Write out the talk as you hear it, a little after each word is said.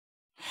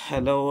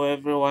Hello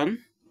everyone.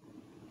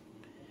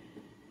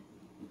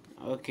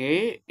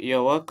 Okay,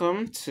 you're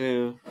welcome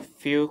to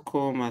Feel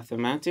Cool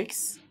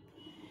Mathematics,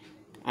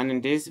 and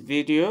in this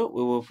video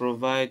we will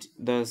provide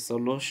the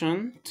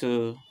solution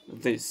to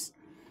this.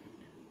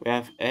 We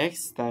have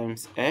x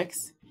times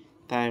x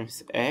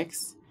times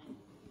x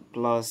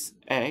plus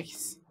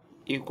x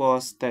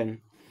equals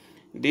 10.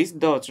 This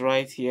dot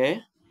right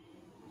here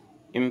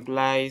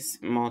implies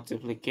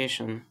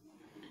multiplication.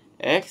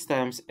 X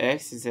times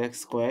x is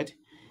x squared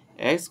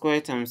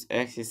times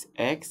x is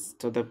x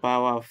to the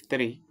power of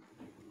 3.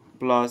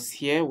 Plus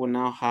here we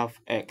now have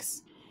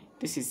x.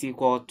 This is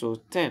equal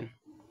to 10.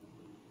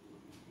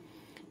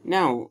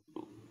 Now,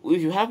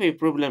 if you have a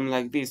problem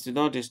like this, do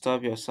not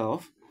disturb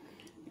yourself.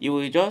 You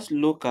will just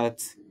look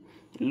at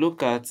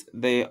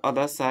the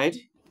other side.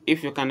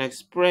 If you can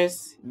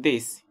express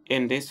this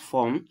in this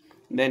form,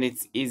 then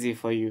it's easy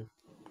for you.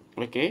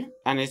 Okay?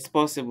 And it's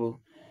possible.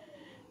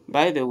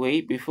 By the way,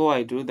 before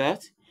I do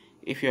that,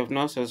 if you have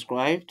not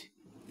subscribed,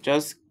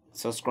 just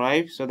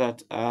subscribe so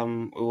that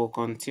we will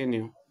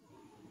continue.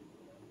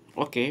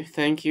 Okay,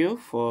 thank you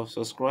for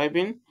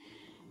subscribing,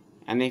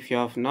 and if you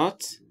have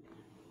not,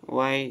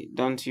 why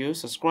don't you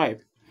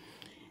subscribe?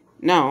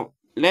 Now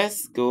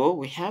let's go.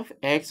 We have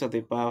x to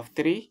the power of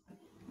 3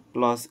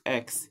 plus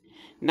x.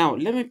 Now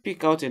let me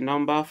pick out a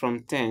number from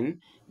 10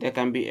 that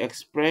can be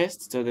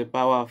expressed to the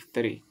power of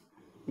 3.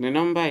 The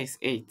number is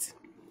 8.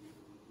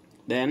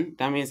 Then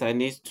that means I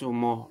need 2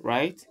 more,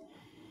 right?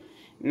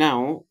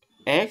 Now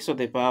x to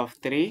the power of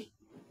 3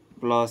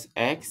 plus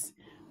x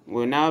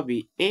will now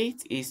be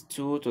 8 is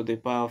 2 to the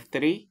power of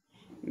 3,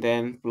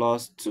 then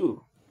plus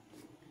 2.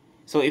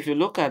 So if you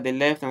look at the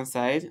left hand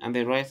side and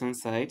the right hand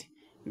side,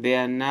 they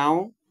are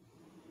now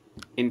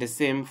in the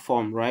same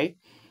form, right?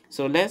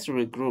 So let's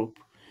regroup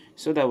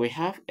so that we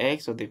have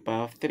x to the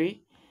power of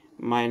 3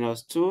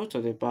 minus 2 to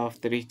the power of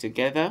 3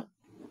 together.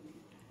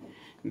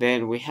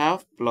 Then we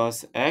have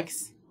plus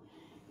x.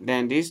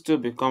 Then this 2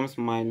 becomes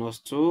minus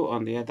 2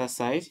 on the other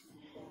side.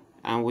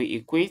 And we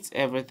equate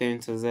everything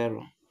to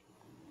 0.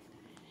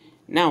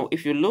 Now,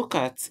 if you look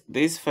at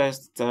this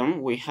first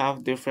term, we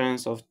have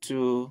difference of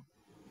 2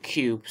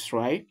 cubes,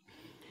 right?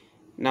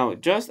 Now,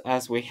 just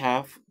as we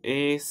have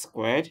a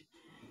squared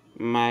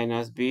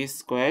minus b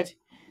squared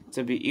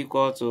to be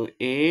equal to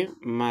a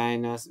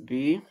minus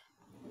b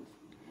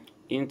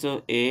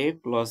into a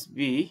plus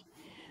b,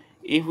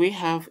 if we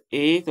have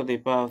a to the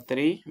power of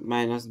 3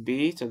 minus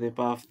b to the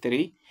power of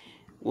 3,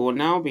 we'll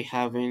now be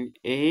having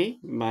a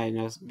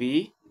minus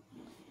b.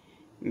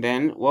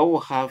 Then what we'll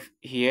have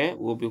here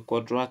will be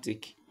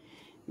quadratic,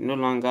 no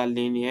longer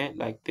linear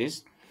like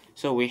this.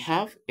 So we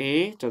have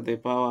a to the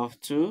power of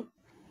 2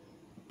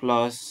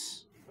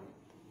 plus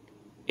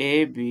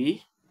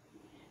ab,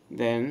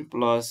 then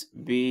plus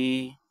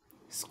b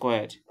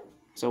squared.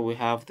 So we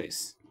have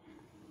this.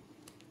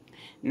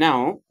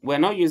 Now, we're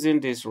not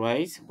using this,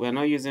 right? We're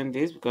not using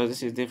this because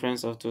this is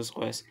difference of 2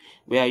 squares.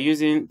 We are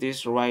using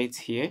this right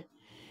here.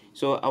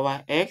 So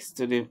our x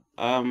to the,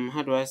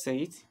 how do I say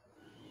it?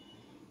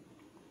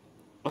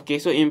 Okay,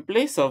 so in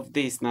place of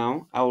this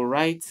now, I will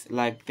write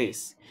like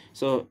this.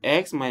 So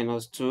x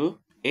minus 2,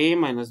 a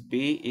minus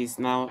b is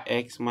now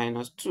x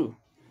minus 2.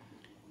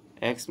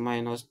 X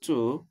minus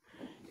 2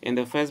 in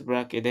the first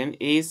bracket, then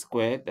a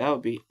squared, that will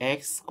be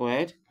x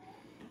squared,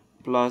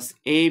 plus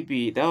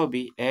ab, that will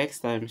be x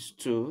times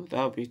 2,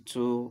 that will be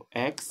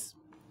 2x,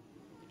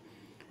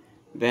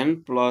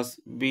 then plus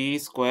b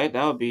squared,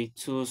 that will be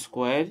 2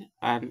 squared,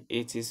 and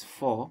it is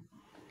 4,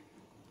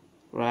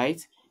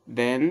 right?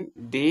 Then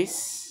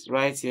this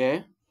right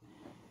here,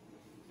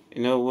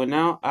 we'll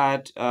now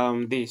add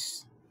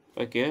this,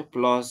 okay,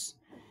 plus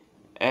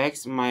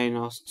x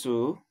minus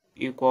 2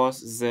 equals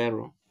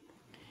 0.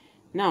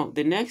 Now,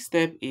 the next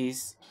step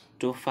is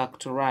to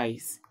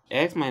factorize.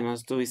 X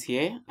minus 2 is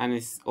here and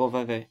it's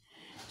over there.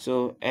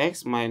 So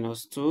x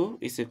minus 2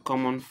 is a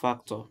common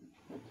factor.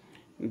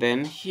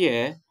 Then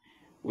here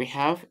we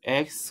have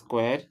x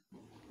squared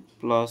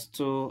plus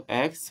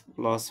 2x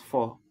plus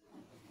 4,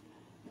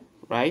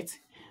 right?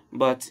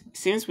 But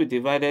since we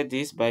divided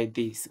this by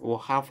this, we'll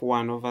have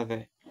 1 over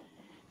there.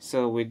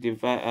 So we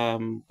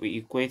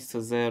equate to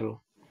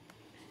 0.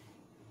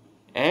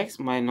 X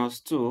minus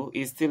 2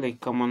 is still a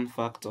common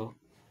factor.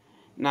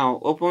 Now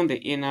open the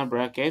inner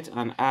bracket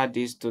and add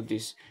this to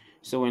this.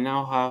 So we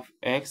now have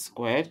x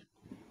squared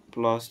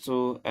plus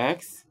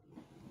 2x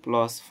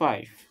plus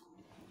 5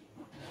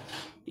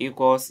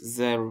 equals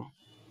 0.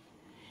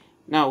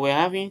 Now we're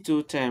having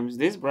two terms.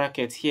 This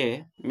bracket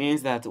here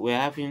means that we're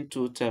having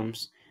two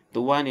terms.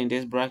 The one in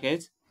this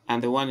bracket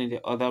and the one in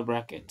the other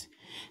bracket.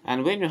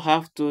 And when you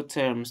have two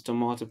terms to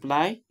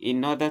multiply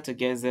in order to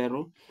get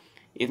 0,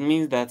 it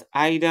means that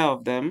either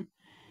of them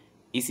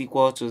is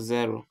equal to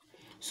 0.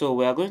 So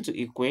we are going to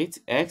equate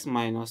x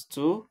minus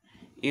 2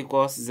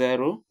 equals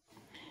 0,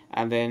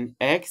 and then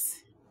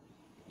x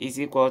is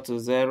equal to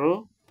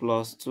 0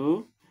 plus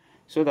 2,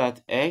 so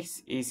that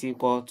x is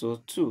equal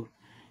to 2.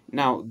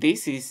 Now,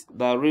 this is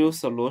the real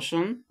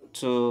solution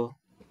to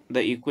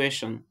the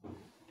equation.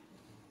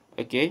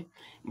 Okay,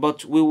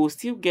 But we will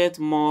still get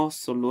more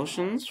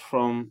solutions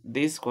from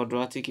this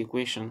quadratic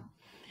equation.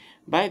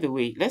 By the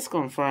way, let's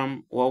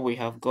confirm what we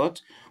have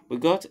got. We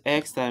got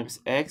x times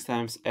x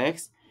times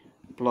x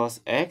plus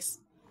x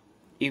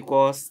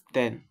equals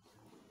 10.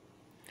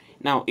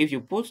 Now, if you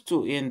put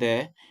 2 in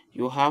there,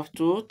 you have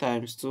 2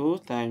 times 2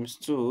 times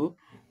 2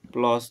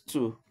 plus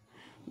 2.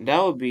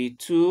 That would be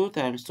 2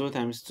 times 2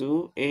 times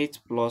 2, 8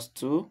 plus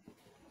 2.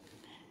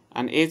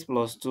 And 8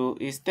 plus 2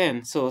 is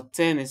 10. So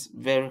 10 is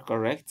very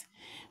correct.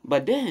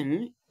 But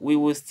then we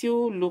will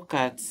still look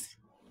at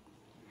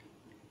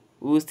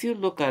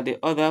the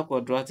other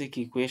quadratic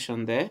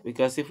equation there,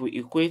 because if we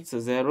equate to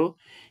 0,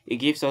 it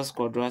gives us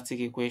quadratic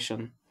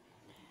equation.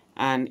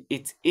 And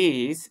it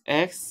is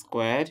x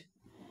squared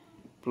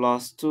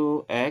plus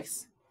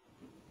 2x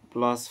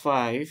plus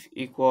 5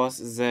 equals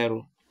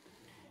 0.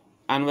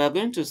 And we are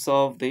going to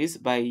solve this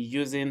by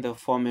using the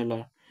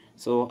formula.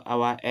 So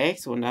our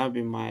x will now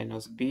be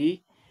minus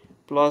b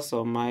plus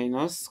or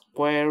minus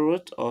square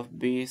root of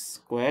b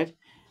squared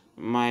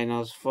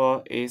minus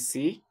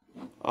 4ac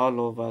all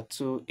over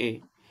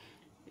 2a.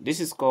 This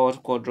is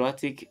called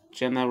quadratic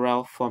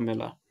general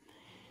formula.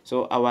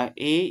 So our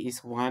a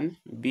is 1,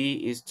 b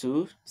is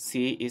 2,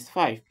 c is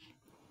 5.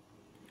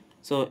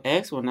 So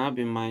x will now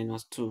be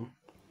minus 2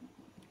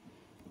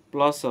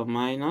 plus or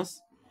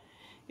minus,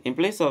 in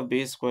place of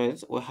b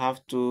squared, we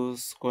have 2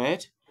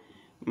 squared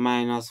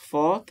minus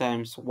 4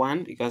 times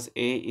 1, because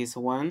a is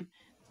 1,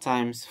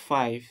 times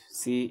 5,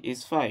 c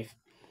is 5.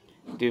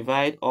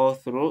 Divide all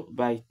through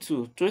by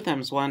 2. 2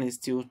 times 1 is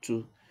still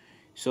 2.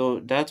 So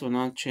that will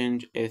not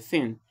change a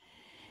thing.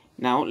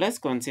 Now let's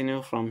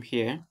continue from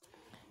here.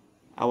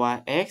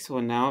 Our x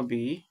will now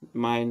be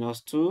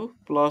minus 2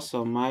 plus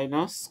or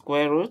minus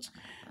square root.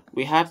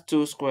 We had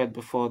 2 squared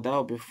before, that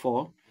will be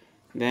 4.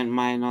 Then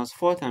minus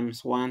 4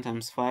 times 1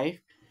 times 5,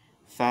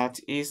 that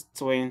is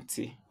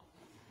 20.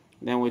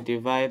 Then we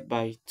divide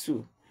by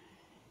 2.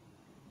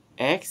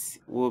 X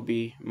will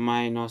be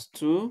minus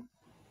 2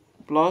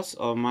 plus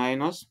or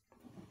minus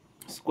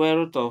square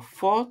root of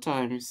 4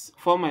 times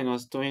 4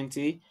 minus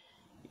 20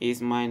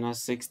 is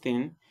minus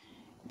 16.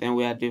 Then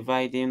we are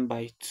dividing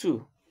by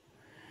 2.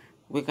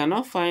 We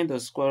cannot find the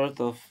square root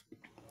of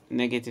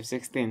negative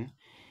 16,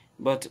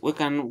 but we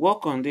can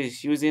work on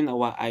this using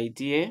our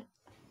idea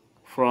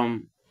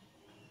from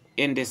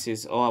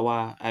indices or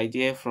our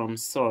idea from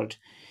surd.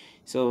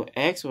 So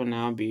x will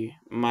now be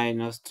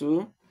minus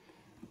 2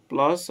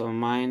 plus or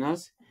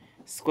minus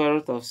square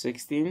root of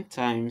 16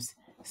 times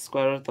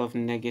square root of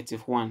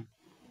negative 1.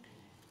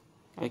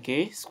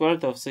 Okay, square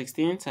root of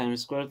 16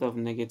 times square root of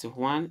negative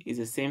 1 is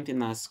the same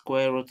thing as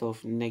square root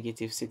of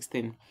negative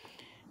 16.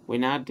 We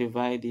now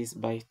divide this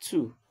by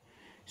 2.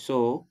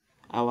 So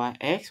our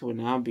x will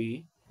now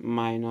be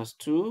minus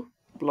 2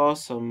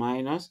 plus or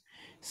minus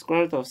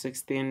square root of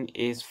 16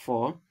 is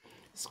 4.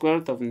 Square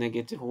root of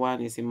negative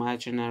 1 is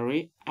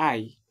imaginary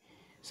I.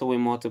 So we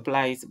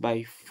multiply it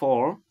by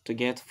 4 to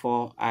get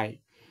 4i.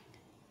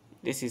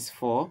 This is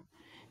 4.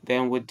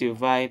 Then we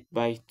divide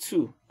by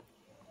 2.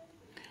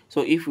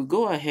 So if we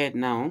go ahead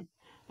now,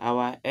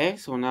 our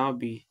x will now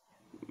be,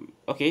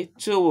 okay,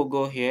 2 will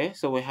go here.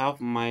 So we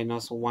have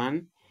minus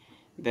 1.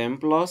 Then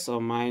plus or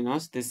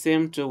minus, the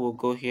same 2 will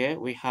go here.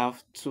 We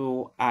have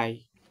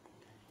 2i.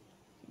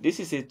 This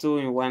is a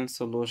 2-in-1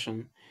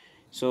 solution.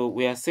 So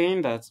we are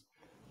saying that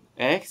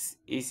x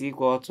is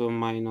equal to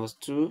minus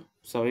 2.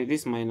 Sorry,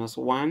 this minus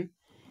 1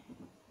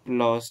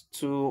 plus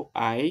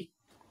 2i,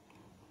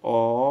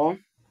 or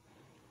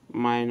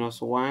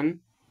minus 1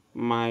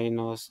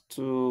 minus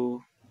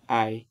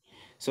 2i.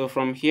 So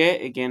from here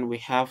again we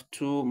have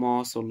 2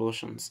 more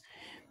solutions,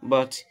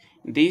 but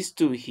these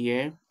 2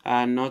 here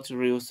are not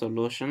real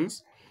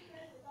solutions.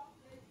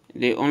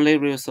 The only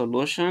real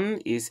solution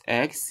is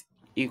x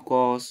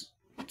equals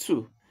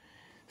 2.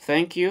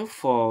 Thank you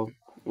for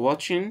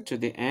watching to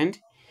the end.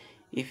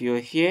 If you're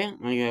here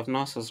and you have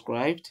not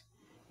subscribed,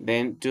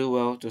 then do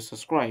well to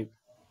subscribe.